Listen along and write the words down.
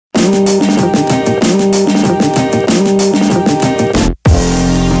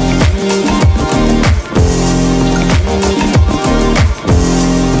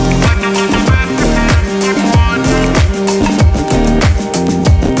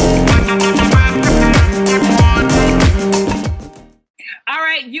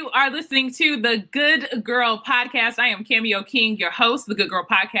listening to the Good Girl Podcast. I am Cameo King, your host. The Good Girl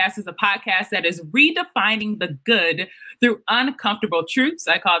Podcast is a podcast that is redefining the good through uncomfortable truths.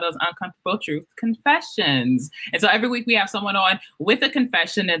 I call those uncomfortable truth confessions. And so every week we have someone on with a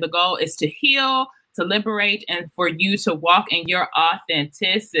confession, and the goal is to heal, to liberate, and for you to walk in your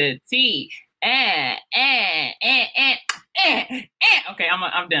authenticity. Okay,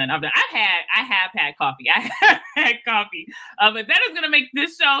 I'm done. I have had coffee. I have had coffee. But that is gonna make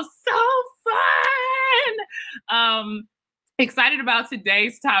this show so fun. Excited about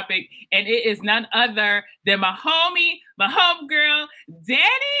today's topic, and it is none other than my homegirl,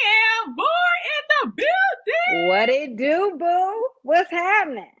 Danielle Moore in the building. What it do, boo? What's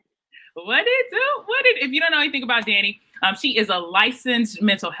happening? What it do? If you don't know anything about Danny, she is a licensed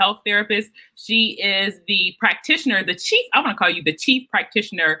mental health therapist. She is the practitioner, I want to call you the chief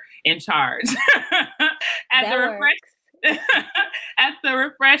practitioner in charge at the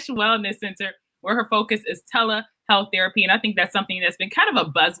Refresh Wellness Center, where her focus is telehealth therapy. And I think that's something that's been kind of a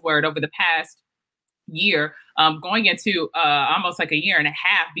buzzword over the past year, going into almost like a year and a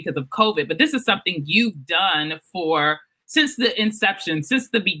half because of COVID. But this is something you've done since the inception,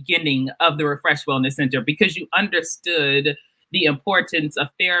 since the beginning of the Refresh Wellness Center, because you understood the importance of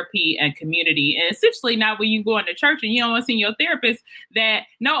therapy and community. And essentially now when you go into church and you don't want to see your therapist that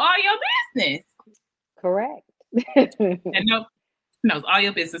know all your business. Correct. And knows all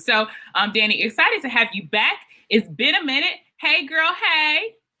your business. So, Danny, excited to have you back. It's been a minute. Hey, girl,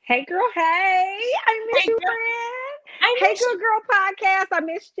 hey. Hey, girl, hey. I miss you, friend. Hey, Good Girl Podcast. I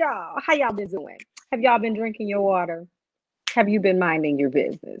missed y'all. How y'all been doing? Have y'all been drinking your water? Have you been minding your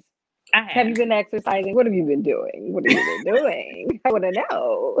business? Have you been exercising? What have you been doing? What have you been doing? I want to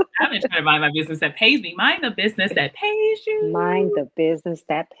know. I've been trying to mind my business that pays me. Mind the business that pays you. Mind the business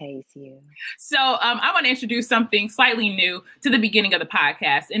that pays you. So I want to introduce something slightly new to the beginning of the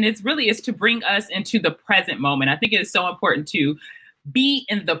podcast. And it's really is to bring us into the present moment. I think it is so important to be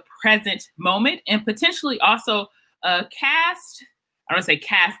in the present moment and potentially also cast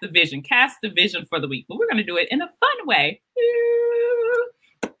the vision for the week, but we're going to do it in a fun way.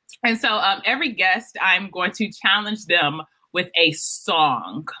 And so every guest, I'm going to challenge them with a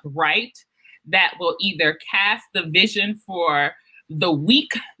song, right? That will either cast the vision for the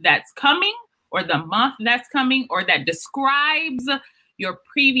week that's coming or the month that's coming, or that describes your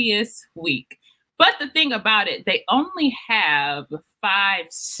previous week. But the thing about it, they only have 5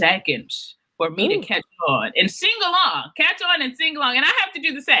 seconds for me to catch on and sing along, and I have to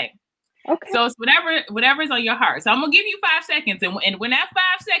do the same. Okay. So it's whatever's on your heart. So I'm gonna give you 5 seconds, and when that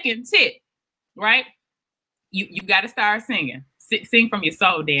 5 seconds hit, right, you got to start singing. Sing from your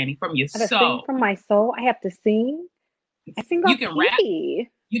soul, Danny, from your soul. Sing from my soul. I have to sing. I sing. You can rap. You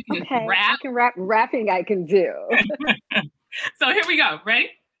can rap. I can rap. Rapping, I can do. So here we go.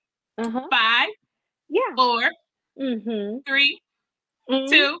 Ready? 5. Yeah. 4. 3.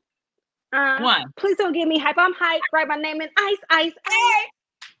 2. 1. Please don't get me hype. I'm hype. Write my name in ice.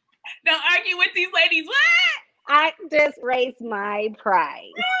 Don't argue with these ladies. What? I just raised my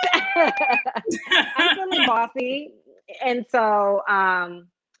price. I'm feeling bossy. And so, and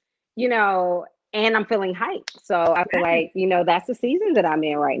I'm feeling hyped. So I feel like, that's the season that I'm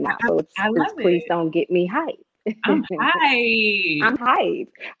in right now. So please don't get me hyped. I'm hyped. I'm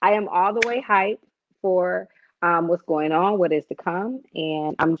hyped. I am all the way hyped for what's going on, what is to come.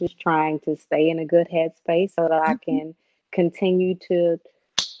 And I'm just trying to stay in a good headspace so that I can continue to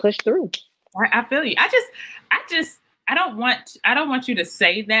push through. I feel you. I don't want you to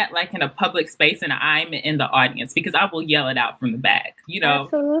say that like in a public space and I'm in the audience, because I will yell it out from the back.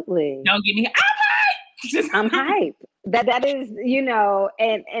 Absolutely. Don't get me. I'm hyped. I'm hyped. That is, and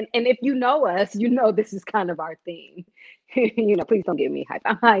if you know us, this is kind of our thing. Please don't get me hyped.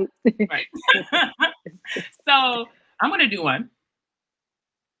 I'm hyped. Right. So I'm gonna do one.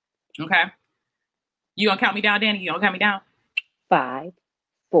 Okay. You gonna count me down, Danny? You gonna count me down? 5,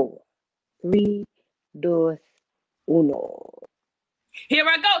 4, 3, 2, 1. Here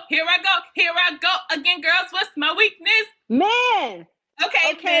I go again, girls. What's my weakness? Man.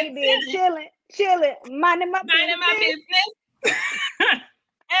 Okay, then chilling, minding my business.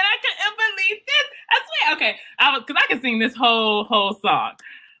 And I couldn't believe this. I swear. Okay, because I can sing this whole song.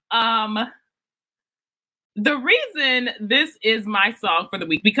 The reason this is my song for the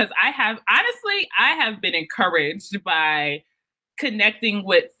week, because I have been encouraged by connecting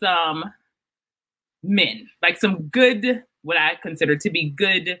with some men, like some good, what I consider to be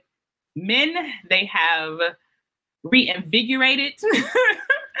good men. They have reinvigorated,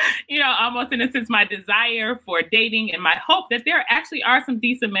 almost in a sense, my desire for dating and my hope that there actually are some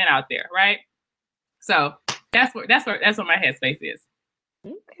decent men out there, right? So that's what my headspace is.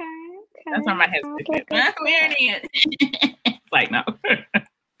 Okay. Okay. That's where my head's thinking. It's like, no.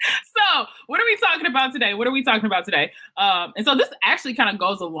 So what are we talking about today? And so this actually kind of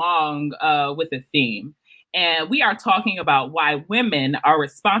goes along with the theme. And we are talking about why women are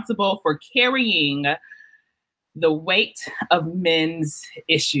responsible for carrying the weight of men's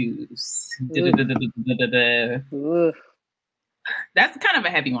issues. That's kind of a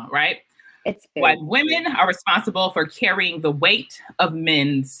heavy one, right? It's why women are responsible for carrying the weight of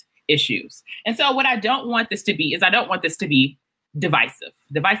men's issues. And so what I don't want this to be divisive.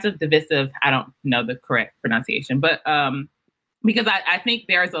 Divisive. I don't know the correct pronunciation, but because I think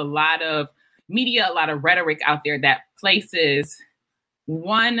there's a lot of media, a lot of rhetoric out there that places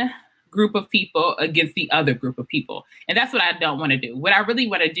one group of people against the other group of people. And that's what I don't want to do. What I really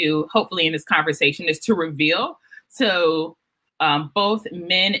want to do, hopefully in this conversation, is to reveal to both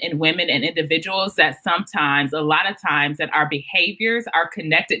men and women and individuals that a lot of times, that our behaviors are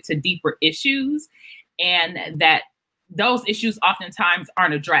connected to deeper issues, and that those issues oftentimes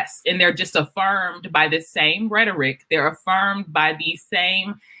aren't addressed, and they're just affirmed by the same rhetoric. They're affirmed by these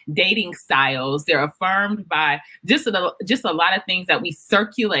same dating styles. They're affirmed by just a lot of things that we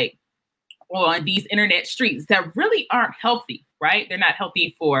circulate on these internet streets that really aren't healthy, right? They're not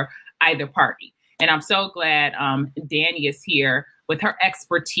healthy for either party. And I'm so glad Danny is here with her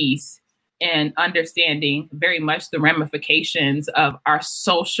expertise in understanding very much the ramifications of our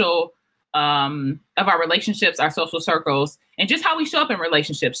social, of our relationships, our social circles, and just how we show up in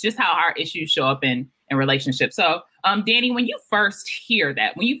relationships, just how our issues show up in relationships. So, Danny, when you first hear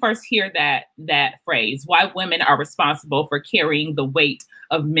that phrase, why women are responsible for carrying the weight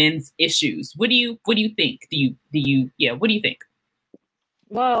of men's issues, what do you think? What do you think?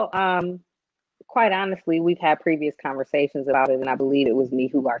 Well, quite honestly, we've had previous conversations about it, and I believe it was me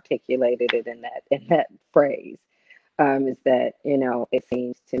who articulated it in that phrase. Is that, it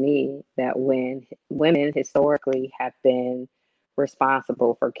seems to me that when women historically have been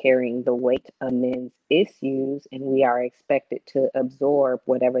responsible for carrying the weight of men's issues, and we are expected to absorb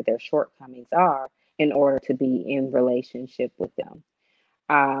whatever their shortcomings are in order to be in relationship with them.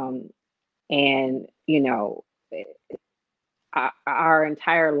 Our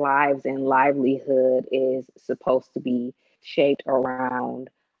entire lives and livelihood is supposed to be shaped around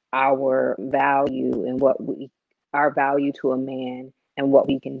our value and our value to a man and what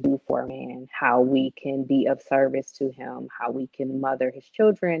we can do for a man, how we can be of service to him, how we can mother his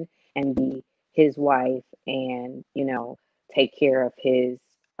children and be his wife and, take care of his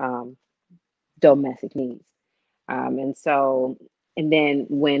domestic needs. And then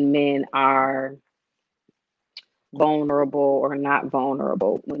when men are vulnerable or not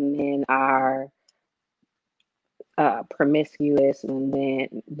vulnerable, when men are promiscuous,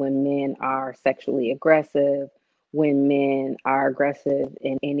 when men are sexually aggressive, when men are aggressive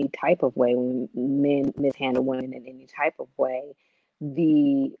in any type of way, when men mishandle women in any type of way,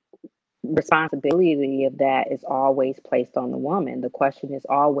 the responsibility of that is always placed on the woman. The question is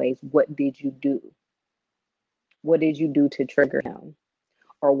always, what did you do? What did you do to trigger him?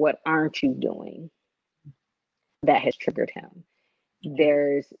 Or what aren't you doing that has triggered him?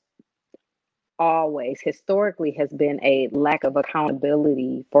 There's always historically has been a lack of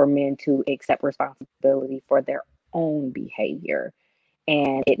accountability for men to accept responsibility for their own behavior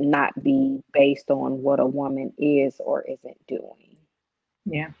and it not be based on what a woman is or isn't doing.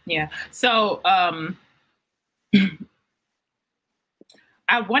 Yeah. So I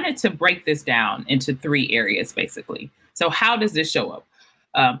wanted to break this down into 3 areas, basically. So how does this show up?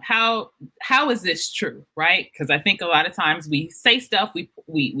 How is this true, right? Because I think a lot of times we say stuff, we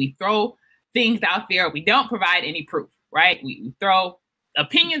throw things out there, we don't provide any proof, right? We throw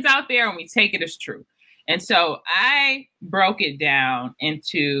opinions out there and we take it as true. And so I broke it down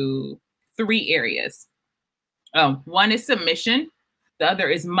into 3 areas. One is submission, the other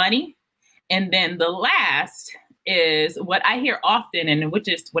is money, and then the last is what I hear often, and which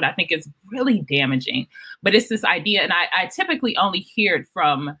is what I think is really damaging, but it's this idea, and I typically only hear it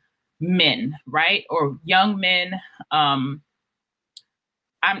from men, right? Or young men. I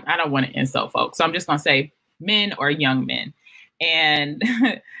don't want to insult folks, so I'm just going to say men or young men. And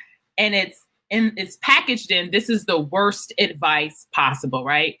it's packaged in, this is the worst advice possible,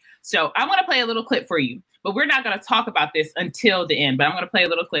 right? So I want to play a little clip for you, but we're not going to talk about this until the end, but I'm going to play a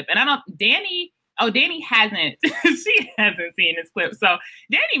little clip. And Danny hasn't, she hasn't seen this clip. So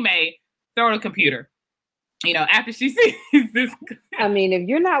Danny may throw the computer, after she sees this. I mean, if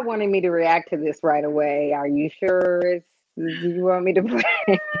you're not wanting me to react to this right away, are you sure you want me to play?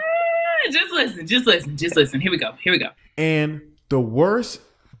 Just listen. Here we go. And the worst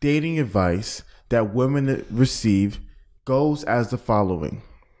dating advice that women receive goes as the following.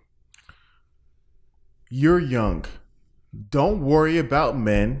 You're young. Don't worry about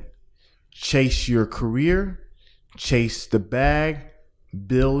men. Chase your career, chase the bag,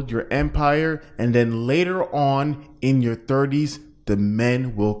 build your empire, and then later on in your 30s, the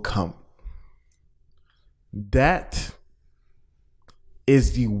men will come. That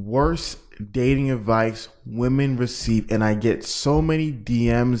is the worst dating advice women receive, and I get so many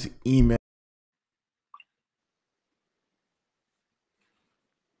DMs, emails.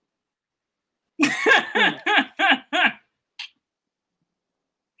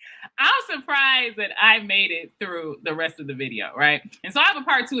 I'm surprised that I made it through the rest of the video, right? And so I have a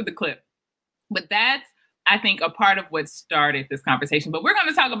part 2 of the clip, but that's, I think, a part of what started this conversation, but we're going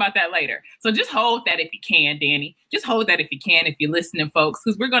to talk about that later. So just hold that if you can, Danny. Just hold that if you can, if you're listening, folks,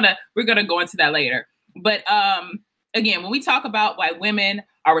 because we're going to go into that later. But again, when we talk about why women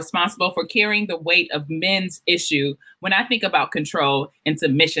are responsible for carrying the weight of men's issue, when I think about control and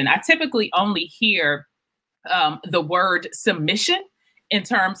submission, I typically only hear the word submission in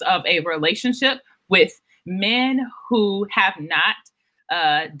terms of a relationship with men who have not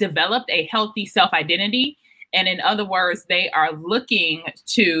developed a healthy self-identity. And in other words, they are looking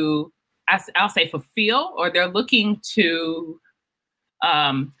to, I'll say, fulfill, or they're looking to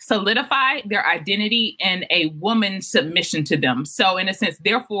solidify their identity in a woman's submission to them. So in a sense,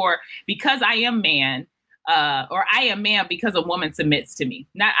 therefore, because I am man, or I am man because a woman submits to me,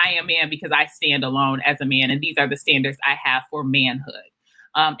 not I am man because I stand alone as a man. And these are the standards I have for manhood.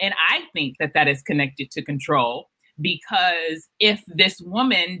 And I think that that is connected to control, because if this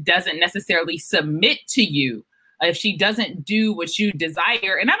woman doesn't necessarily submit to you, if she doesn't do what you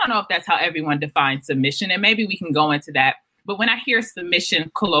desire, and I don't know if that's how everyone defines submission, and maybe we can go into that. But when I hear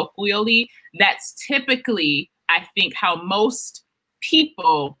submission colloquially, that's typically, I think, how most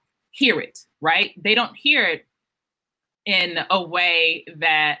people hear it, right? They don't hear it in a way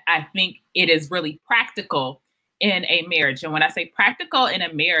that I think it is really practical in a marriage. And when I say practical in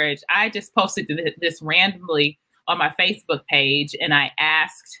a marriage, I just posted this randomly on my Facebook page, and I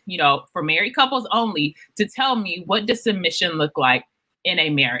asked, for married couples only, to tell me, what does submission look like in a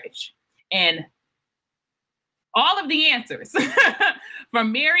marriage? And all of the answers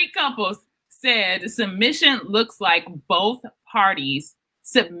from married couples said submission looks like both parties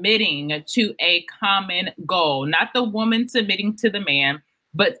submitting to a common goal, not the woman submitting to the man.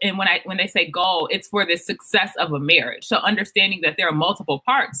 But when they say goal, it's for the success of a marriage. So understanding that there are multiple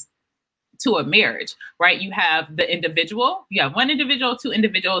parts to a marriage, right? You have the individual, you have one individual, two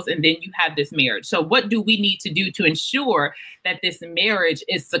individuals, and then you have this marriage. So what do we need to do to ensure that this marriage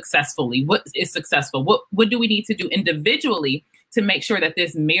is successful? What do we need to do individually to make sure that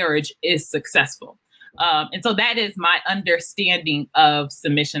this marriage is successful? And so that is my understanding of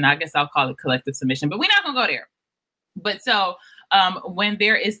submission. I guess I'll call it collective submission, but we're not gonna go there. But so when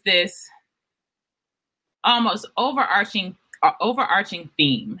there is this almost overarching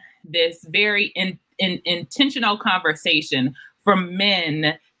theme, this very intentional conversation from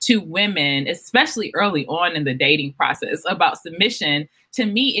men to women, especially early on in the dating process, about submission, to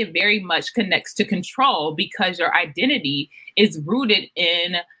me, it very much connects to control, because your identity is rooted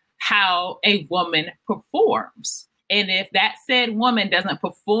in how a woman performs. And if that said woman doesn't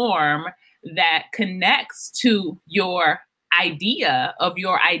perform that connects to your idea of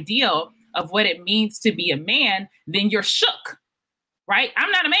your ideal of what it means to be a man, then you're shook, right?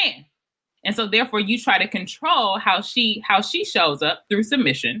 I'm not a man. And so therefore you try to control how she shows up through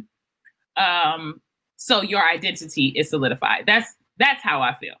submission. So your identity is solidified. That's how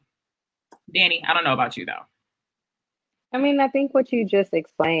I feel. Danny, I don't know about you though. I mean, I think what you just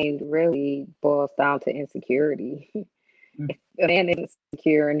explained really boils down to insecurity. If a man is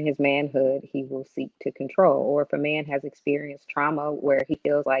insecure in his manhood, he will seek to control. Or if a man has experienced trauma where he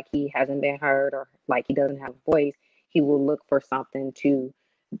feels like he hasn't been heard or like he doesn't have a voice, he will look for something to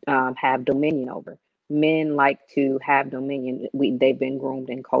have dominion over. Men like to have dominion. They've been groomed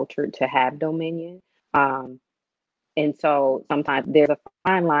and cultured to have dominion. And so sometimes there's a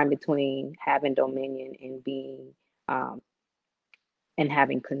fine line between having dominion and being and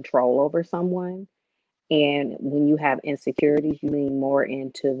having control over someone. And when you have insecurities, you lean more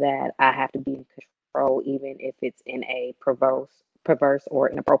into that. I have to be in control, even if it's in a perverse or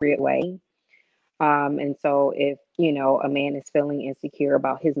inappropriate way. And so if, a man is feeling insecure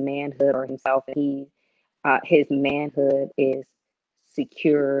about his manhood or himself, and his manhood is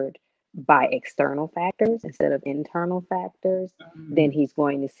secured by external factors instead of internal factors, then he's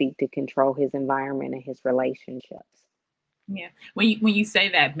going to seek to control his environment and his relationships. Yeah. When you say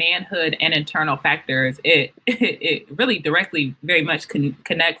that manhood and internal factors, it really directly very much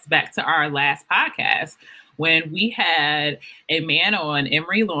connects back to our last podcast, when we had a man on,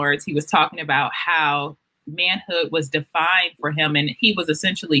 Emery Lawrence. He was talking about how manhood was defined for him, and he was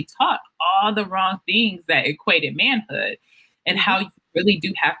essentially taught all the wrong things that equated manhood, and how you really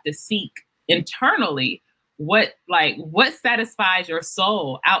do have to seek internally what satisfies your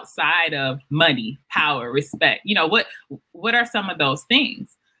soul outside of money, power, respect. You know, what are some of those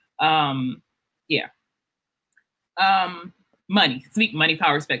things? Money, speak money,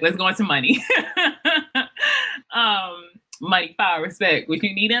 power, respect. Let's go into money. Money, power, respect. What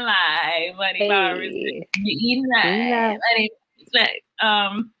you need in life. Money, power, respect. You eat in life. Money, respect.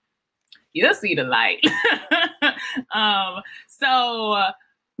 You'll see the light. So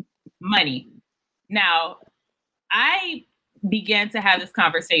money. Now, I began to have this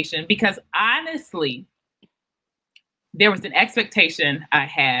conversation because honestly, there was an expectation I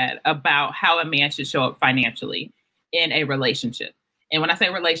had about how a man should show up financially in a relationship. And when I say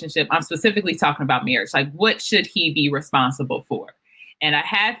relationship, I'm specifically talking about marriage. Like, what should he be responsible for? And I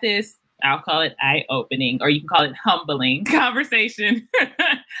had this, I'll call it eye-opening, or you can call it humbling conversation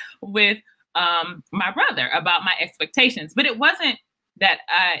with my brother about my expectations. But it wasn't that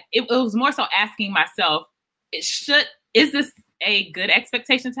it was more so asking myself, is this a good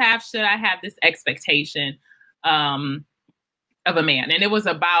expectation to have? Should I have this expectation of a man? And it was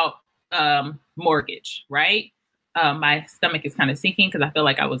about mortgage, right? My stomach is kind of sinking because I feel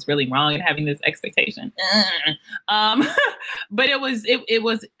like I was really wrong in having this expectation. But it was,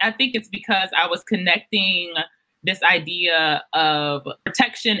 I think it's because I was connecting this idea of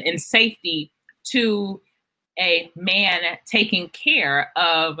protection and safety to a man taking care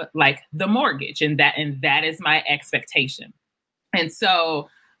of like the mortgage, and that is my expectation. And so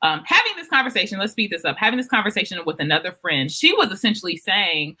having this conversation, let's speed this up, having this conversation with another friend, she was essentially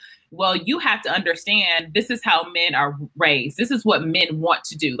saying, well, you have to understand, this is how men are raised. This is what men want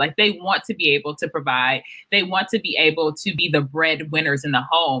to do. Like, they want to be able to provide. They want to be able to be the breadwinners in the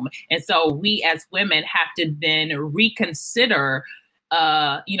home. And so we as women have to then reconsider,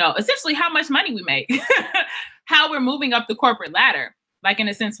 essentially how much money we make, how we're moving up the corporate ladder. Like, in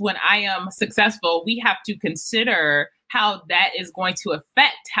a sense, when I am successful, we have to consider how that is going to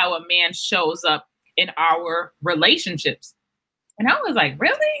affect how a man shows up in our relationships. And I was like,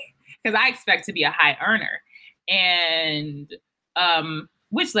 really? Because I expect to be a high earner. And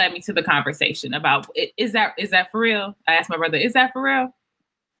which led me to the conversation about, is that for real? I asked my brother, is that for real?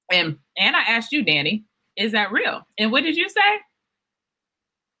 And I asked you, Danny, is that real? And what did you say?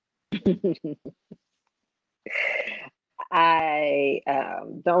 I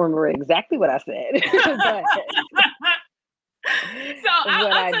don't remember exactly what I said. But so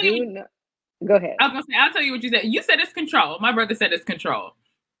I'll tell you. Go ahead. I was gonna say, I'll tell you what you said. You said it's control. My brother said it's control.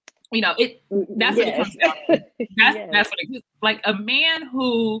 You know, that's what it comes down to. That's what it is. Like, a man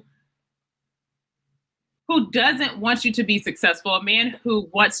who doesn't want you to be successful, a man who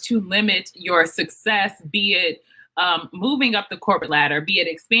wants to limit your success, be it moving up the corporate ladder, be it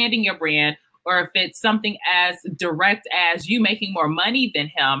expanding your brand, or if it's something as direct as you making more money than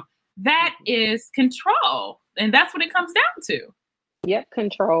him, that is control. And that's what it comes down to. Yep,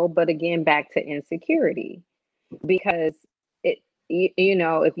 control. But again, back to insecurity. Because,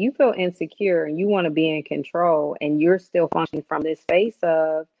 if you feel insecure and you want to be in control and you're still functioning from this space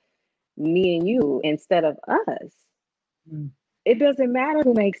of me and you instead of us, it doesn't matter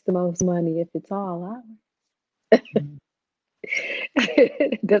who makes the most money if it's all ours.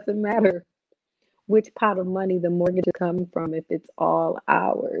 It doesn't matter which pot of money the mortgage is coming from if it's all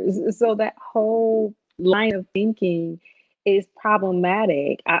ours. So that whole line of thinking is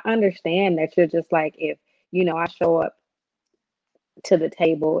problematic. I understand that you're just like, if, I show up to the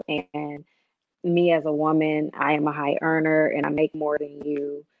table and me as a woman, I am a high earner and I make more than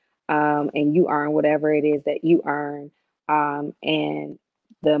you, and you earn whatever it is that you earn, and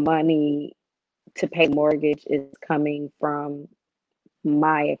the money to pay mortgage is coming from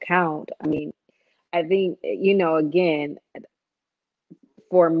my account. I mean, I think, again,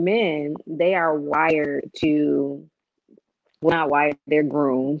 for men, they are wired to, well, not wired, they're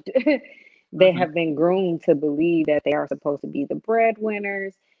groomed. They have been groomed to believe that they are supposed to be the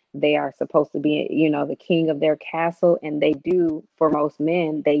breadwinners. They are supposed to be, the king of their castle. And they do, for most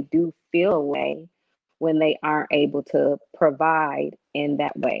men, they do feel a way when they aren't able to provide in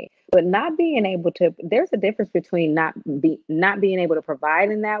that way. But not being able to, there's a difference between not being able to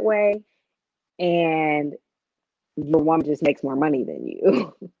provide in that way and the woman just makes more money than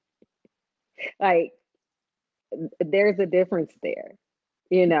you. Like, there's a difference there,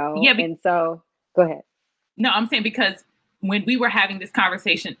 Yeah, and so go ahead. No, I'm saying because when we were having this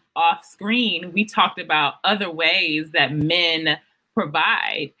conversation off screen, we talked about other ways that men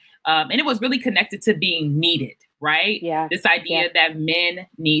provide. And it was really connected to being needed, right? Yeah. This idea that men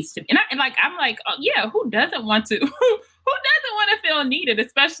needs to, I'm like, oh, yeah, who doesn't want to, who doesn't want to feel needed,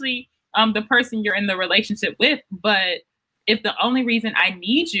 especially the person you're in the relationship with. But if the only reason I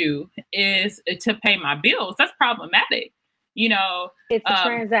need you is to pay my bills, that's problematic. It's a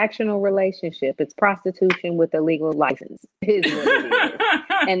transactional relationship. It's prostitution with a legal license is what it is.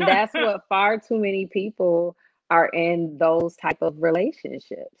 And that's what far too many people are in, those type of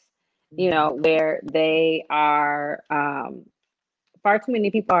relationships, where they are, far too many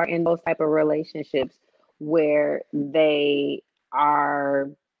people are in those type of relationships where they are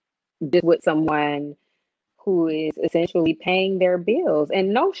just with someone who is essentially paying their bills.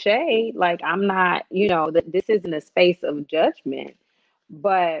 And no shade, like, I'm not, this isn't a space of judgment,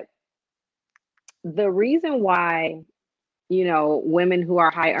 but the reason why, women who are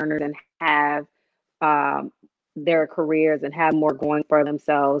high earners and have their careers and have more going for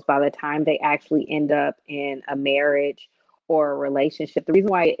themselves by the time they actually end up in a marriage or a relationship, the reason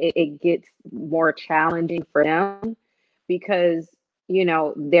why it gets more challenging for them, because,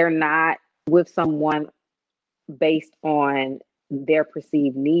 they're not with someone based on their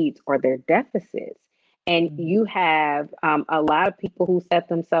perceived needs or their deficits. And you have a lot of people who set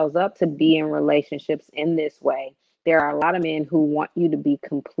themselves up to be in relationships in this way. There are a lot of men who want you to be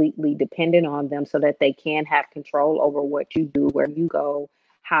completely dependent on them so that they can have control over what you do, where you go,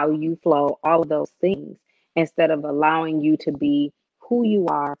 how you flow, all of those things, instead of allowing you to be who you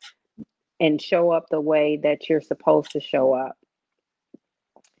are and show up the way that you're supposed to show up.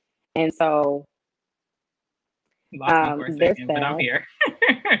 And so lost me for a second, but I'm here.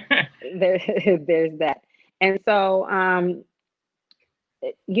 There's that. And so,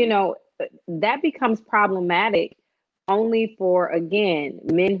 that becomes problematic only for, again,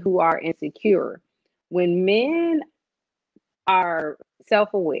 men who are insecure. When men are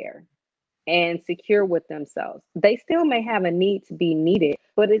self-aware and secure with themselves, they still may have a need to be needed,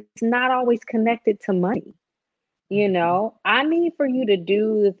 but it's not always connected to money. I need for you to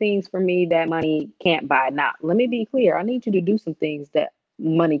do the things for me that money can't buy. Now, let me be clear. I need you to do some things that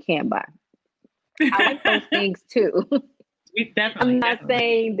money can't buy. I like those things too. I'm not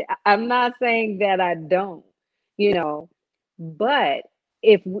saying that I don't, but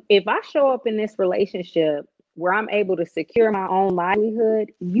if I show up in this relationship where I'm able to secure my own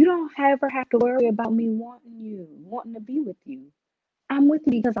livelihood, you don't ever have to worry about me wanting to be with you. I'm with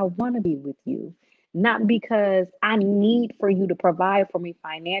you because I want to be with you, not because I need for you to provide for me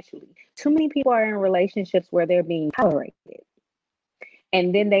financially. Too many people are in relationships where they're being tolerated,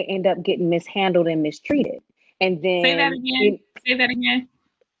 and then they end up getting mishandled and mistreated. And then Say that again.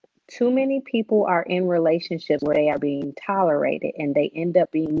 Too many people are in relationships where they are being tolerated, and they end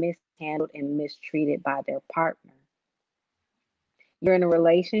up being mishandled and mistreated by their partner. You're in a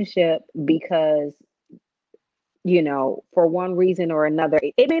relationship because, for one reason or another,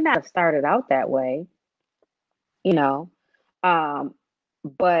 it may not have started out that way,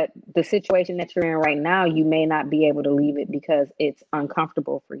 but the situation that you're in right now, you may not be able to leave it because it's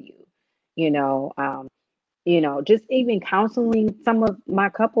uncomfortable for you. Just even counseling some of my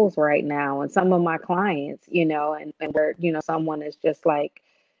couples right now and some of my clients, and where, someone is just like,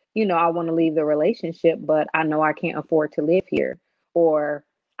 I want to leave the relationship, but I know I can't afford to live here, or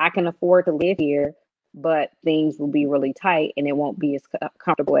I can afford to live here, but things will be really tight and it won't be as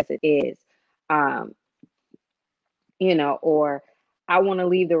comfortable as it is. Or I want to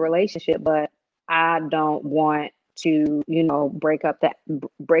leave the relationship, but I don't want to, break up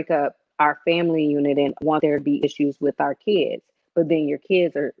our family unit and want there to be issues with our kids. But then your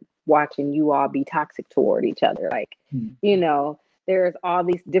kids are watching you all be toxic toward each other. Like, there's all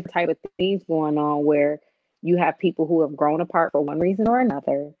these different type of things going on where you have people who have grown apart for one reason or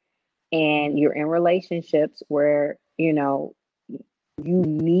another, and you're in relationships where, you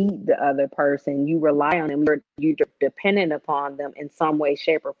need the other person, you rely on them, you're dependent upon them in some way,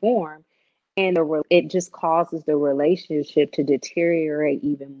 shape, or form. And it just causes the relationship to deteriorate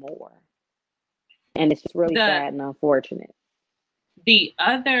even more. And it's just really sad and unfortunate. The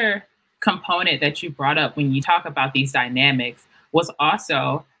other component that you brought up when you talk about these dynamics was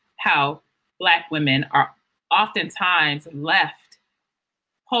also how Black women are oftentimes left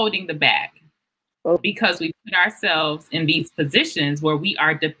holding the bag, because we put ourselves in these positions where we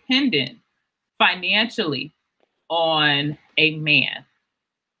are dependent financially on a man.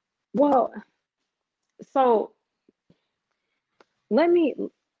 Well, so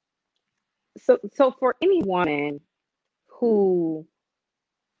so for any woman who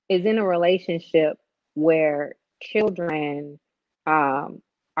is in a relationship where children are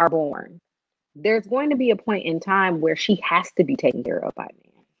born, there's going to be a point in time where she has to be taken care of by a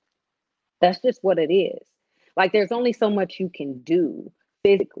man. That's just what it is. Like, there's only so much you can do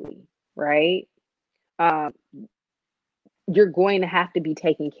physically, right? Um, you're going to have to be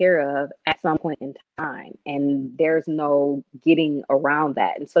taken care of at some point in time, and there's no getting around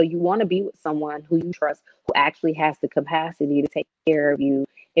that. And so you want to be with someone who you trust, who actually has the capacity to take care of you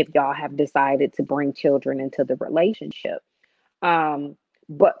if y'all have decided to bring children into the relationship.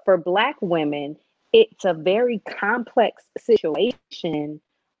 But for Black women, it's a very complex situation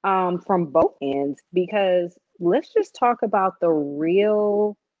from both ends, because let's just talk about the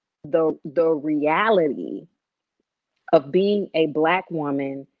reality of being a Black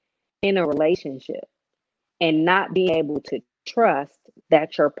woman in a relationship and not being able to trust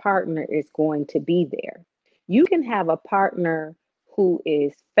that your partner is going to be there. You can have a partner who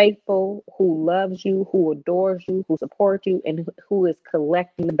is faithful, who loves you, who adores you, who supports you, and who is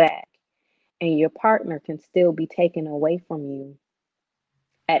collecting the bag. And your partner can still be taken away from you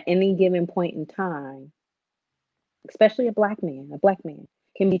at any given point in time, especially a Black man. A Black man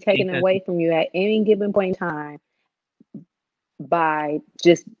can be taken away from you at any given point in time by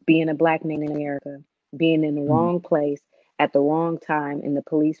just being a Black man in America, being in the wrong place at the wrong time, and the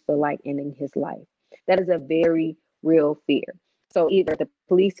police feel like ending his life. That is a very real fear. So either the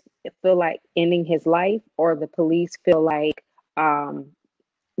police feel like ending his life, or the police feel like,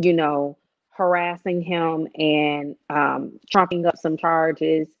 harassing him and trumping up some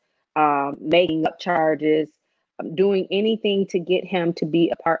charges, making up charges, doing anything to get him to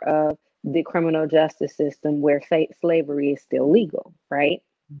be a part of the criminal justice system where slavery is still legal, right?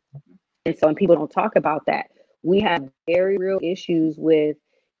 And so when people don't talk about that, we have very real issues with,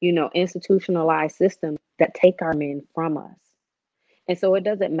 institutionalized systems that take our men from us. And so it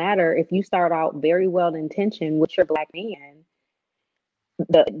doesn't matter if you start out very well intentioned with your Black man,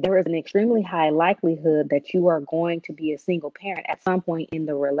 there is an extremely high likelihood that you are going to be a single parent at some point in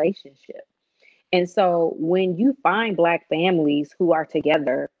the relationship. And so when you find Black families who are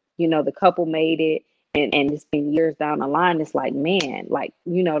together, the couple made it, and it's been years down the line, it's like, man, like,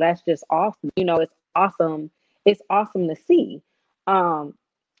 that's just awesome. It's awesome. It's awesome to see.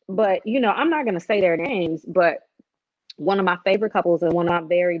 But, I'm not going to say their names, but one of my favorite couples and one of my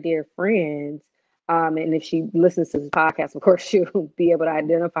very dear friends, and if she listens to this podcast, of course, she'll be able to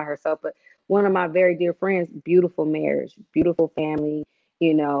identify herself. But one of my very dear friends, beautiful marriage, beautiful family,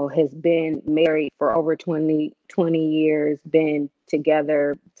 has been married for over 20 years, been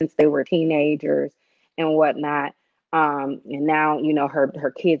together since they were teenagers and whatnot. And now,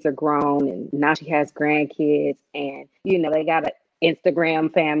 her kids are grown, and now she has grandkids, and, they got an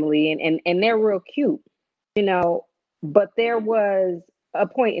Instagram family, and they're real cute, but there was a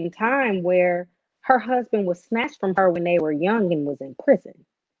point in time where her husband was snatched from her when they were young and was in prison,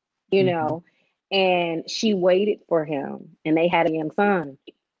 and she waited for him, and they had a young son,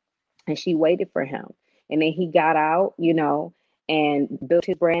 and she waited for him. And then he got out, and built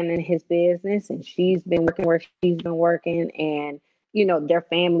his brand and his business, and she's been working where she's been working, and, their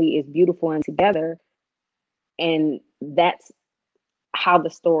family is beautiful and together. And that's how the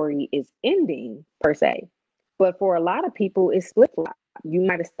story is ending, per se. But for a lot of people, it's flip-flop. You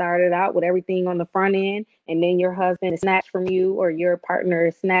might have started out with everything on the front end, and then your husband is snatched from you, or your partner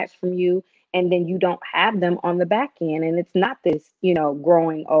is snatched from you, and then you don't have them on the back end. And it's not this,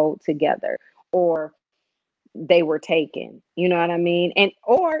 growing old together, or they were taken, you know what I mean? And,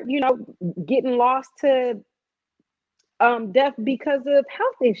 or, getting lost to death because of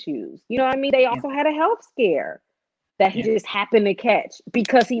health issues. You know what I mean? They also had a health scare that he just happened to catch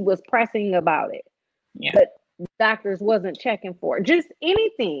because he was pressing about it. Yeah. But doctors wasn't checking for it. Just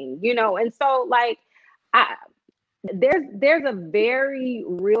anything, and so, like, there's a very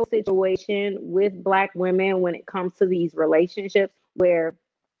real situation with Black women when it comes to these relationships where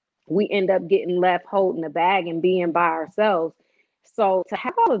we end up getting left holding the bag and being by ourselves. So to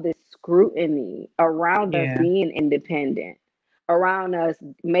have all of this scrutiny around us being independent, around us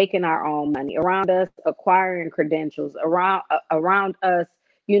making our own money, around us acquiring credentials, around us,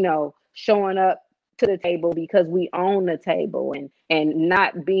 showing up to the table because we own the table, and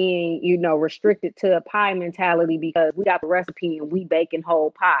not being, restricted to a pie mentality because we got the recipe and we baking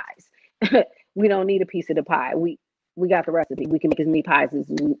whole pies. We don't need a piece of the pie. We got the recipe. We can make as many pies as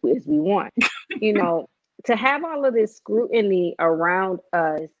we want. To have all of this scrutiny around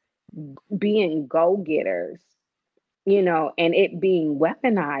us being go-getters, and it being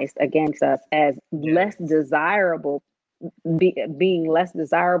weaponized against us as less desirable, being less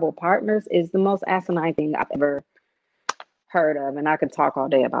desirable partners, is the most asinine thing I've ever heard of. And I could talk all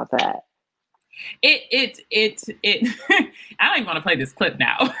day about that. I don't even want to play this clip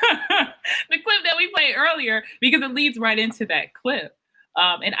now. The clip that we played earlier, because it leads right into that clip.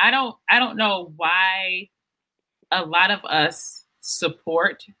 And I don't know why a lot of us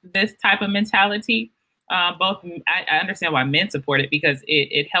support this type of mentality. I understand why men support it, because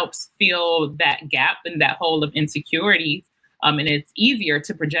it helps fill that gap and that hole of insecurities. And it's easier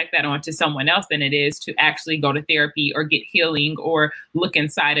to project that onto someone else than it is to actually go to therapy or get healing or look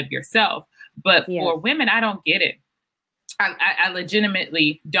inside of yourself. But for women, I don't get it. I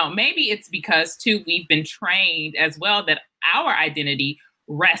legitimately don't. Maybe it's because, too, we've been trained as well that our identity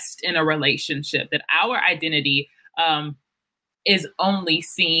rests in a relationship, that our identity is only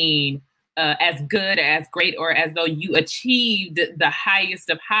seen as good, as great, or as though you achieved the highest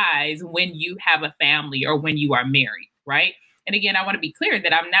of highs when you have a family or when you are married, right? And again, I want to be clear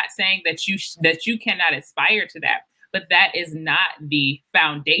that I'm not saying that you cannot aspire to that, but that is not the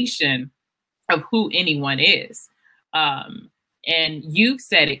foundation of who anyone is. And you've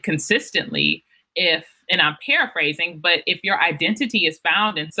said it consistently, and I'm paraphrasing, but if your identity is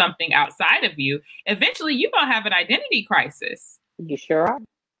found in something outside of you, eventually you're going to have an identity crisis. You sure are.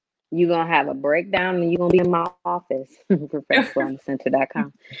 You're going to have a breakdown and you're going to be in my office,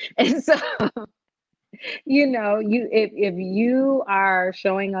 professorwellnesscenter.com. And so, if you are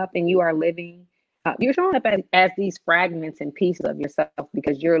showing up and you are living, you're showing up as these fragments and pieces of yourself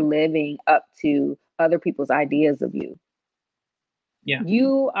because you're living up to other people's ideas of you. Yeah.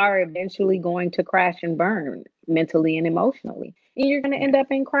 You are eventually going to crash and burn mentally and emotionally. And you're going to end up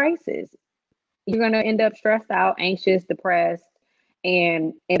in crisis. You're going to end up stressed out, anxious, depressed,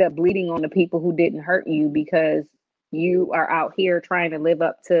 and end up bleeding on the people who didn't hurt you because you are out here trying to live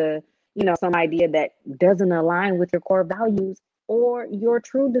up to, some idea that doesn't align with your core values or your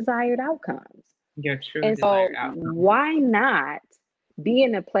true desired outcomes. Your true desired outcomes. Why not be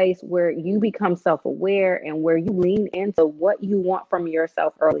in a place where you become self-aware and where you lean into what you want from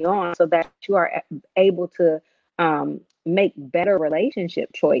yourself early on so that you are able to make better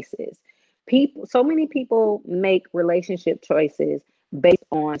relationship choices. So many people make relationship choices based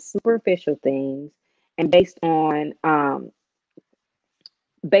on superficial things and based on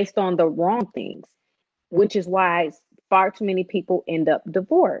the wrong things, which is why far too many people end up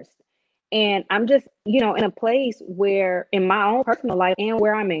divorced. And I'm just, in a place where in my own personal life and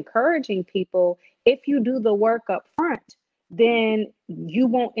where I'm encouraging people, if you do the work up front, then you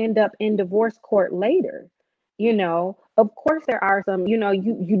won't end up in divorce court later. Of course, there are some, you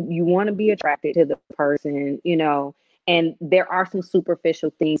want to be attracted to the person, and there are some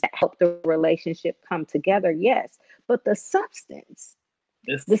superficial things that help the relationship come together. Yes. But the substance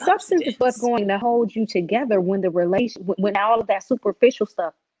is what's going to hold you together when when all of that superficial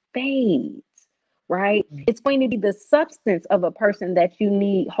stuff fades, right? Mm-hmm. It's going to be the substance of a person that you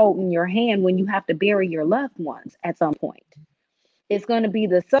need holding your hand when you have to bury your loved ones at some point. It's going to be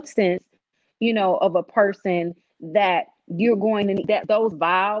the substance, of a person that you're going to need, that those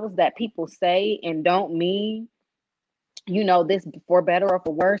vows that people say and don't mean, this for better or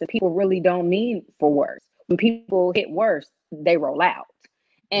for worse, and people really don't mean for worse. When people hit worse, they roll out.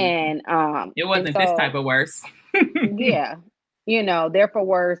 And it wasn't this type of worse. Yeah. There for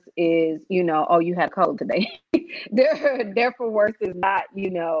worse is, oh, you had a cold today. there for worse is not,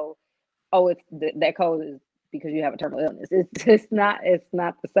 oh, it's that cold is because you have a terminal illness. It's not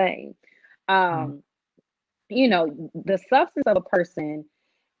the same. The substance of a person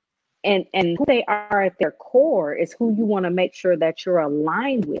and who they are at their core is who you want to make sure that you're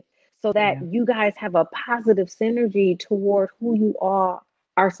aligned with so that you guys have a positive synergy toward who you are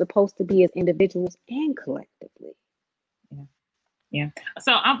supposed to be as individuals and collectively. Yeah.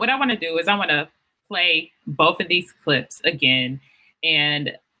 So what I want to do is I want to play both of these clips again.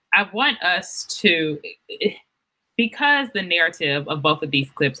 And I want us to, because the narrative of both of these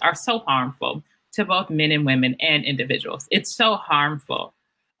clips are so harmful to both men and women and individuals. It's so harmful.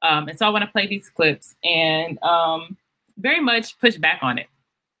 And so I want to play these clips and very much push back on it.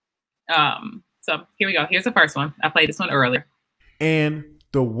 So here we go. Here's the first one. I played this one earlier. And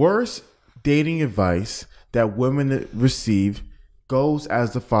the worst dating advice that women receive goes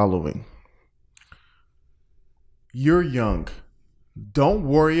as the following. You're young. Don't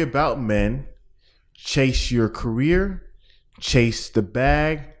worry about men. Chase your career. Chase the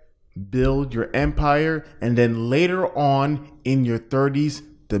bag. Build your empire. And then later on in your 30s,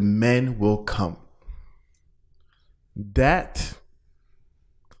 the men will come. That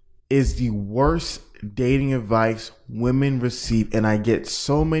is the worst dating advice women receive. And I get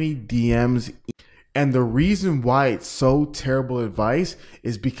so many DMs. And the reason why it's so terrible advice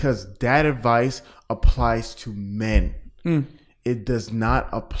is because that advice applies to men. It does not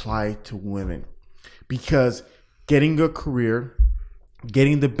apply to women. Because getting a career,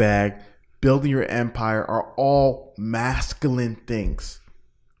 getting the bag, building your empire are all masculine things.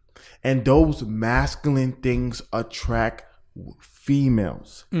 And those masculine things attract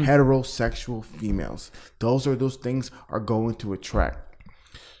females, heterosexual females. Those things are going to attract.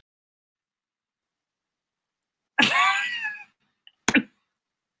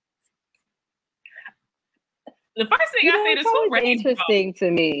 The first thing I said is, who raised interesting to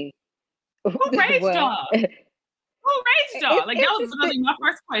me. Who raised y'all? Who raised y'all? Like, that was really my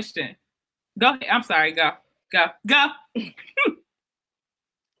first question. Go ahead. I'm sorry. Go.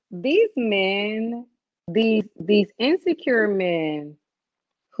 These men, these insecure men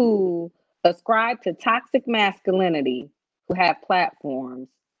who ascribe to toxic masculinity, who have platforms,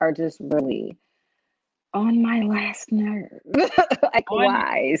 are just really on my last nerve. Like,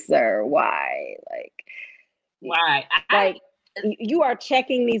 why, sir? Why? Like, why? You are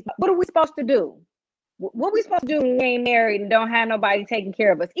checking these. What are we supposed to do? What are we supposed to do when we ain't married and don't have nobody taking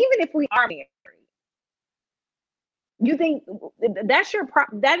care of us? Even if we are married, you think that's your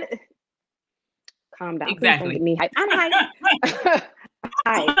problem? That calm down. Exactly. Me. I'm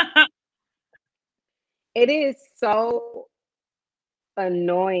hyped. It is so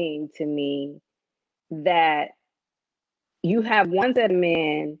annoying to me that you have one set of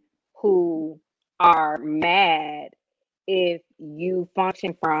men who are mad if you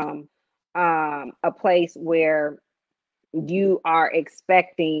function from a place where you are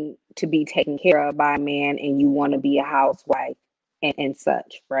expecting to be taken care of by a man and you want to be a housewife and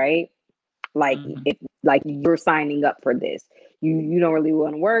such, right? Like, like you're signing up for this. You don't really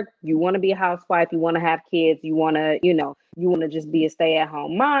want to work. You want to be a housewife. You want to have kids. You want to, you want to just be a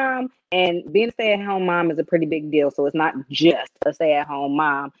stay-at-home mom. And being a stay-at-home mom is a pretty big deal. So it's not just a stay-at-home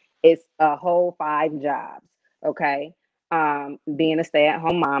mom. It's a whole 5 jobs. Okay. Being a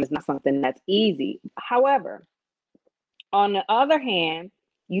stay-at-home mom is not something that's easy. However, on the other hand,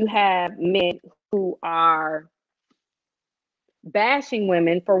 you have men who are bashing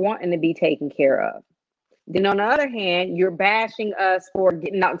women for wanting to be taken care of. Then on the other hand, you're bashing us for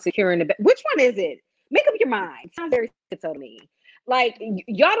getting out and securing the bed. Which one is it? Make up your mind. Sounds very to me. Like,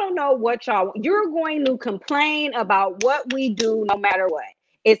 y'all don't know what you're going to complain about what we do no matter what.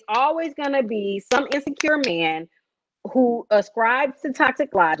 It's always going to be some insecure man who ascribes to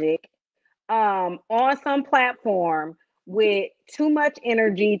toxic logic on some platform with too much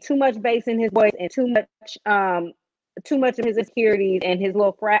energy, too much bass in his voice, and too much of his insecurities and his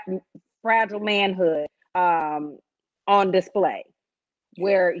little fragile manhood on display,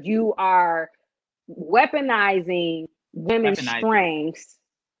 where you are weaponizing women's strengths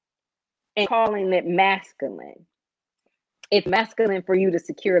and calling it masculine. It's masculine for you to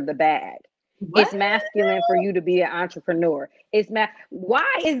secure the bag. What? It's masculine for you to be an entrepreneur. Why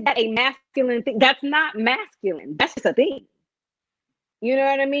is that a masculine thing? That's not masculine. That's just a thing. You know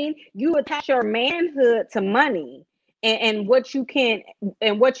what I mean? You attach your manhood to money and what you can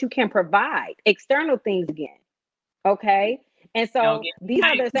provide. External things again. Okay? And so these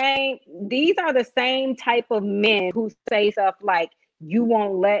are the same type of men who say stuff like, you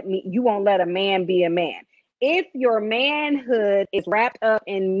won't let a man be a man. If your manhood is wrapped up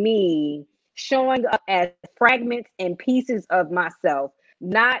in me showing up as fragments and pieces of myself,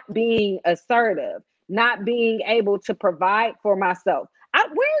 not being assertive, not being able to provide for myself. Where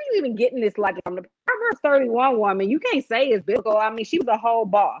are you even getting this logic from? The Proverbs 31 woman, you can't say it's biblical. I mean, she was a whole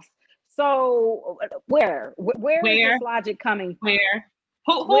boss. So where is this logic coming from?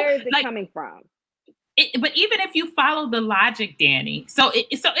 Where is it coming from? But even if you follow the logic, Danny, so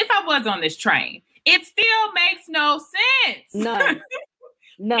if I was on this train, it still makes no sense. None.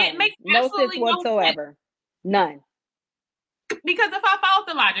 It makes no sense whatsoever. None. Because if I followed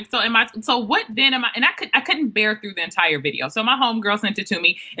the logic, I couldn't bear through the entire video. So my homegirl sent it to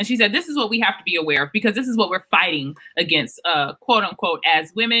me and she said, this is what we have to be aware of, because this is what we're fighting against, quote unquote,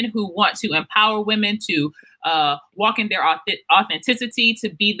 as women who want to empower women to walk in their authenticity, to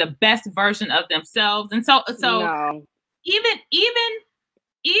be the best version of themselves. And so no. even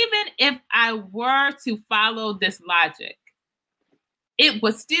if I were to follow this logic, it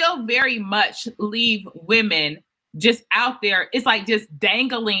would still very much leave women just out there. It's like just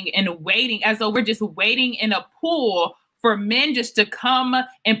dangling and waiting, as though we're just waiting in a pool for men just to come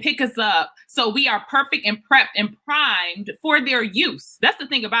and pick us up. So we are perfect and prepped and primed for their use. That's the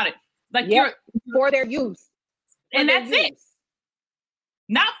thing about it. Like, for their use. And that's it.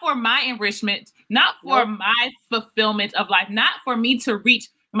 Not for my enrichment, not for my fulfillment of life, not for me to reach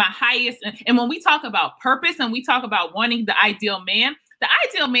my highest. And when we talk about purpose and we talk about wanting the ideal man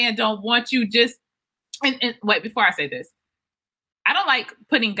don't want you just, and wait, before I say this, I don't like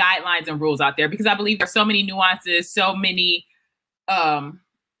putting guidelines and rules out there, because I believe there's so many nuances, so many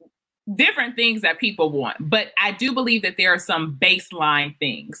different things that people want, but I do believe that there are some baseline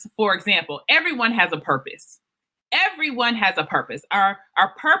things. For example, everyone has a purpose. Everyone has a purpose. Our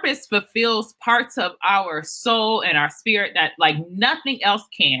purpose fulfills parts of our soul and our spirit that like nothing else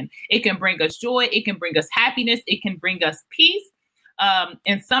can. It can bring us joy. It can bring us happiness. It can bring us peace.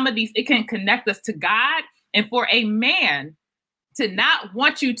 And some of these, it can connect us to God. And for a man to not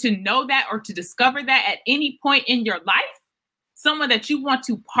want you to know that or to discover that at any point in your life, someone that you want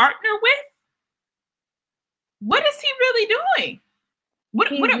to partner with, what is he really doing?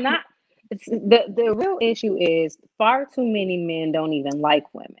 The real issue is far too many men don't even like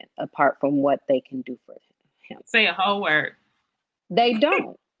women apart from what they can do for him. Say a whole word. They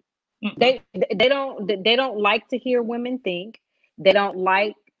don't. they don't like to hear women think. They don't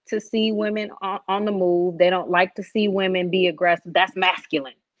like to see women on the move. They don't like to see women be aggressive. That's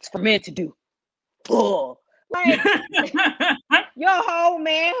masculine. It's for men to do. Bull. Like your whole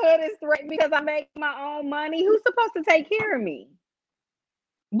manhood is threatened because I make my own money. Who's supposed to take care of me?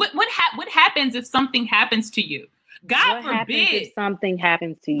 What happens if something happens to you? God what forbid if something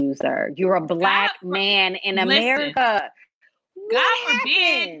happens to you, sir. You're a black man in America. God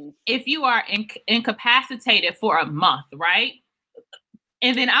forbid if you are incapacitated for a month, right?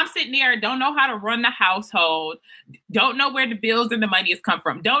 And then I'm sitting there, don't know how to run the household, don't know where the bills and the money has come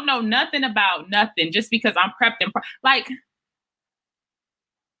from, don't know nothing about nothing just because I'm prepped and like.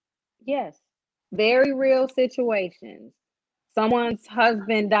 Yes, very real situations. Someone's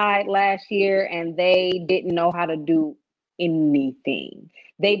husband died last year and they didn't know how to do anything.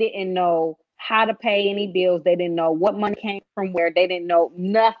 They didn't know how to pay any bills. They didn't know what money came from where. They didn't know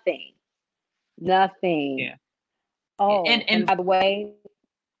nothing. Yeah. Oh, and by the way,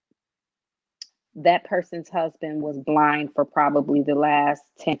 that person's husband was blind for probably the last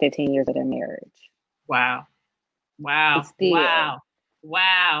 10, 15 years of their marriage. Wow.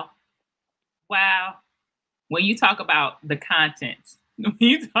 When you talk about the content,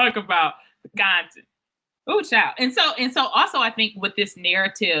 oh, child. And so also I think what this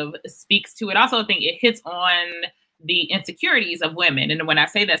narrative speaks to, it also I think it hits on the insecurities of women. And when I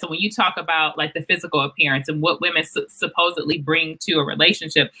say that, so when you talk about like the physical appearance and what women supposedly bring to a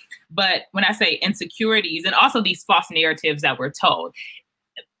relationship, but when I say insecurities and also these false narratives that we're told,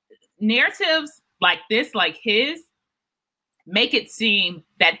 narratives like this, like his, make it seem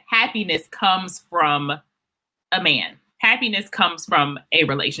that happiness comes from a man. Happiness comes from a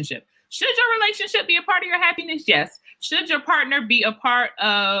relationship. Should your relationship be a part of your happiness? Yes. Should your partner be a part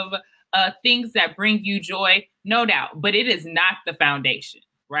of things that bring you joy? No doubt. But it is not the foundation,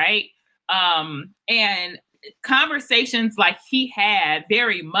 right? And conversations like he had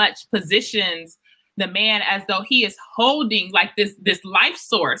very much positions the man as though he is holding like this life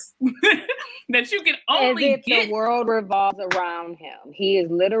source that you can only as if get. The world revolves around him. He is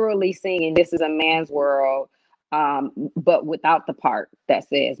literally saying this is a man's world, but without the part that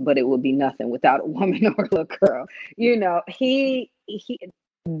says, but it would be nothing without a woman or a little girl. You know,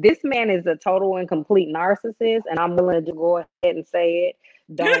 this man is a total and complete narcissist, and I'm willing to go ahead and say it.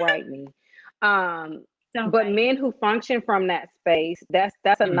 Don't write me. But men who function from that space, that's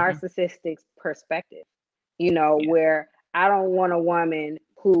a narcissistic perspective, you know, where I don't want a woman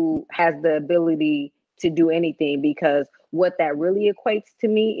who has the ability to do anything, because what that really equates to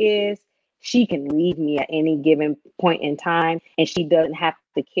me is she can leave me at any given point in time and she doesn't have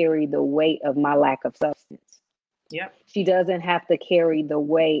to carry the weight of my lack of substance. Yep. She doesn't have to carry the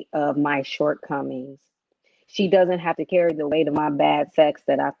weight of my shortcomings. She doesn't have to carry the weight of my bad sex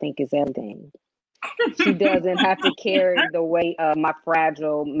that I think is everything. She doesn't have to carry the weight of my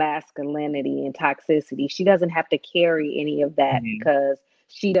fragile masculinity and toxicity. She doesn't have to carry any of that because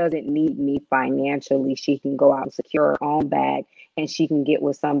she doesn't need me financially. She can go out and secure her own bag and she can get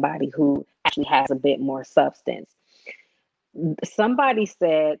with somebody who actually has a bit more substance. Somebody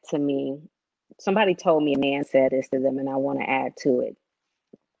told me a man said this to them, and I want to add to it.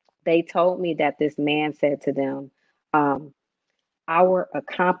 They told me that this man said to them, our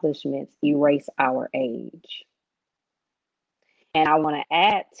accomplishments erase our age. And I want to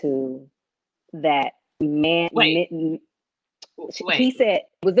add to that man. He said, it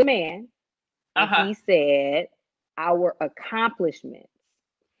was a man. And he said, our accomplishments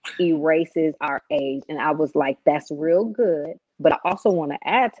erases our age. And I was like, that's real good. But I also want to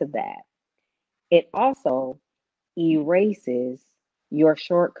add to that, it also erases your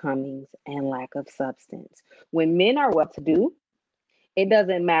shortcomings and lack of substance. When men are well-to-do, it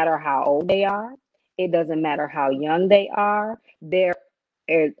doesn't matter how old they are. It doesn't matter how young they are. There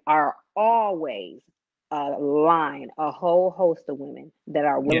are always a whole host of women that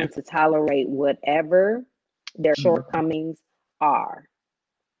are willing to tolerate whatever their shortcomings are.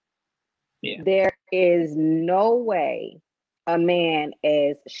 Yeah. There is no way a man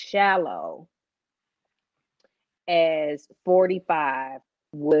as shallow as 45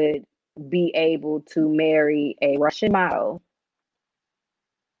 would be able to marry a Russian model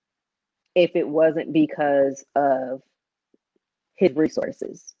if it wasn't because of his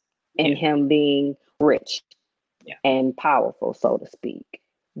resources and him being rich and powerful, so to speak.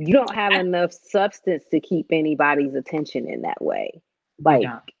 You don't have enough substance to keep anybody's attention in that way. Like,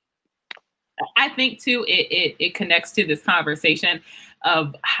 I think too, it connects to this conversation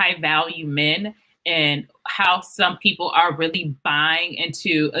of high value men and how some people are really buying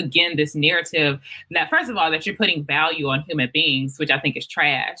into, again, this narrative that, first of all, that you're putting value on human beings, which I think is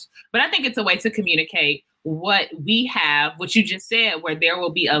trash. But I think it's a way to communicate what we have, what you just said, where there will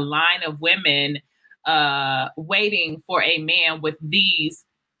be a line of women waiting for a man with these,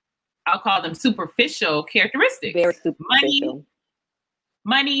 I'll call them superficial characteristics. Very superficial.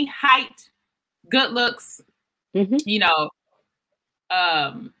 Money, height, good looks, you know,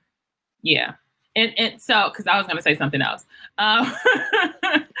 yeah. And so, because I was going to say something else, but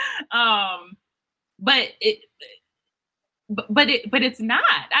it's not.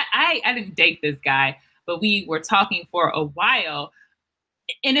 I didn't date this guy, but we were talking for a while,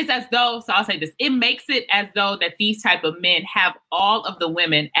 and it's as though. So I'll say this: it makes it as though that these type of men have all of the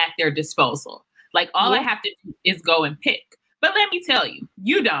women at their disposal. Like all I have to do is go and pick. But let me tell you,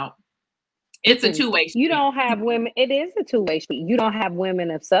 you don't. It's a two-way street. You don't have women. It is a two-way street. You don't have women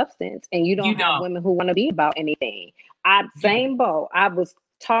of substance, and you don't have women who want to be about anything. Same boat. I was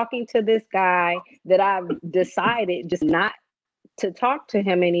talking to this guy that I've decided just not to talk to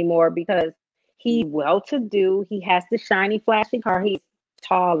him anymore because he's well-to-do. He has the shiny, flashy car. He's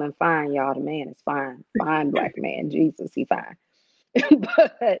tall and fine, y'all. The man is fine. Fine black man. Jesus, he fine.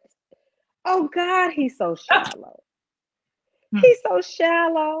 But, oh God, he's so shallow. He's so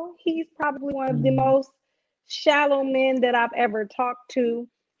shallow. He's probably one of the most shallow men that I've ever talked to.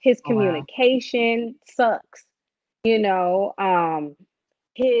 His communication sucks. You know,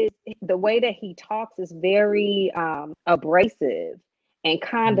 the way that he talks is very abrasive and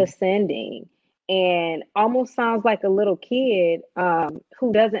condescending and almost sounds like a little kid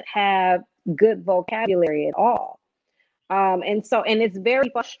who doesn't have good vocabulary at all. And it's very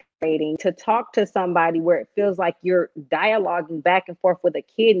frustrating to talk to somebody where it feels like you're dialoguing back and forth with a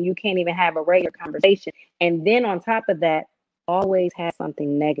kid and you can't even have a regular conversation. And then on top of that, always has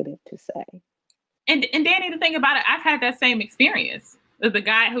something negative to say. And Danny, the thing about it, I've had that same experience. There's the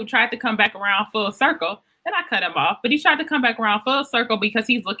guy who tried to come back around full circle, and I cut him off, but he tried to come back around full circle because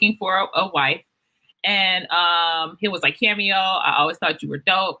he's looking for a wife. And he was like, Cameo, I always thought you were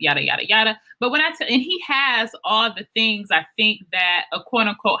dope, yada, yada, yada. But and he has all the things I think that a quote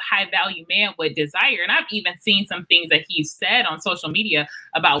unquote high value man would desire. And I've even seen some things that he said on social media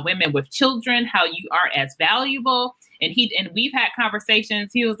about women with children, how you are as valuable. And we've had conversations.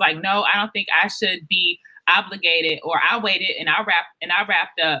 He was like, no, I don't think I should be obligated, or I waited and I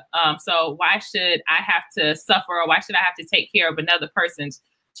wrapped up. So why should I have to suffer, or why should I have to take care of another person's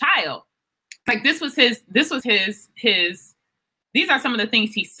child? Like these are some of the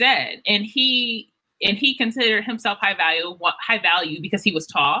things he said. And he considered himself high value because he was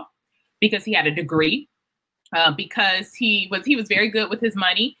tall, because he had a degree, because he was very good with his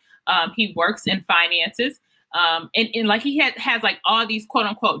money. He works in finances. And like he has like all these quote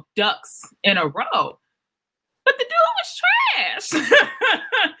unquote ducks in a row. But the dude was trash.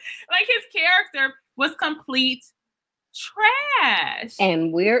 Like his character was complete trash.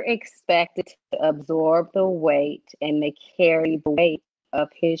 And we're expected to absorb the weight and to carry the weight of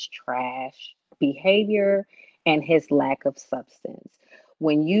his trash behavior and his lack of substance.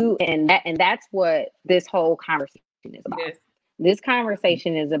 And that's what this whole conversation is about. Yes. This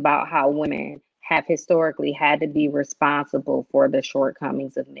conversation is about how women have historically had to be responsible for the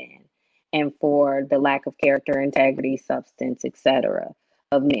shortcomings of men and for the lack of character, integrity, substance, etc.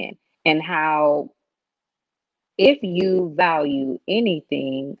 of men. And how if you value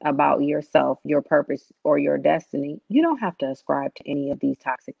anything about yourself, your purpose, or your destiny, you don't have to ascribe to any of these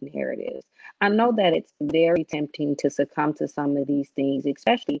toxic narratives. I know that it's very tempting to succumb to some of these things,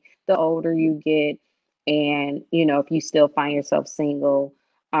 especially the older you get. And, if you still find yourself single,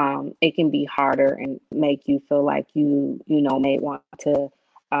 it can be harder and make you feel like you may want to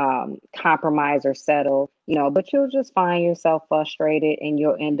compromise or settle, but you'll just find yourself frustrated and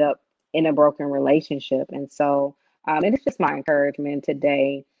you'll end up in a broken relationship. And so it's just my encouragement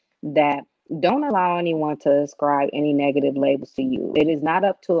today that don't allow anyone to ascribe any negative labels to you. It is not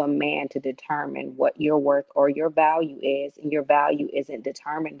up to a man to determine what your worth or your value is. And your value isn't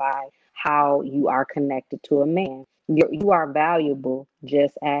determined by how you are connected to a man. You are valuable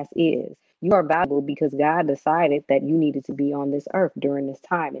just as is. You are valuable because God decided that you needed to be on this earth during this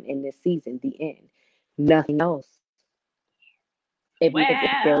time and in this season, the end. Nothing else. If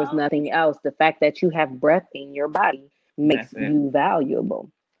there was nothing else, the fact that you have breath in your body makes you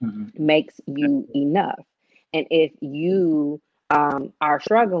valuable, makes you enough. And if you are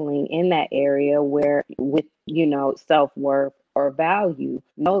struggling in that area where with, self-worth or value,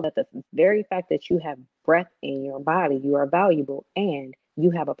 know that the very fact that you have breath in your body, you are valuable and you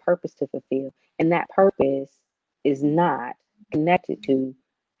have a purpose to fulfill. And that purpose is not connected to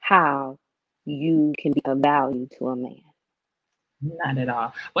how you can be of value to a man. Not at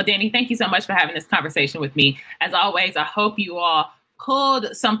all. Well, Danny, thank you so much for having this conversation with me. As always, I hope you all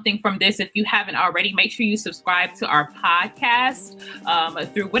pulled something from this. If you haven't already, make sure you subscribe to our podcast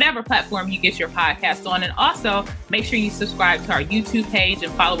through whatever platform you get your podcast on. And also make sure you subscribe to our YouTube page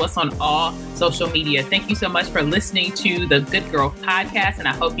and follow us on all social media. Thank you so much for listening to the Good Girl Podcast. And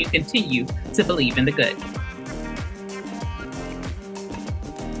I hope you continue to believe in the good.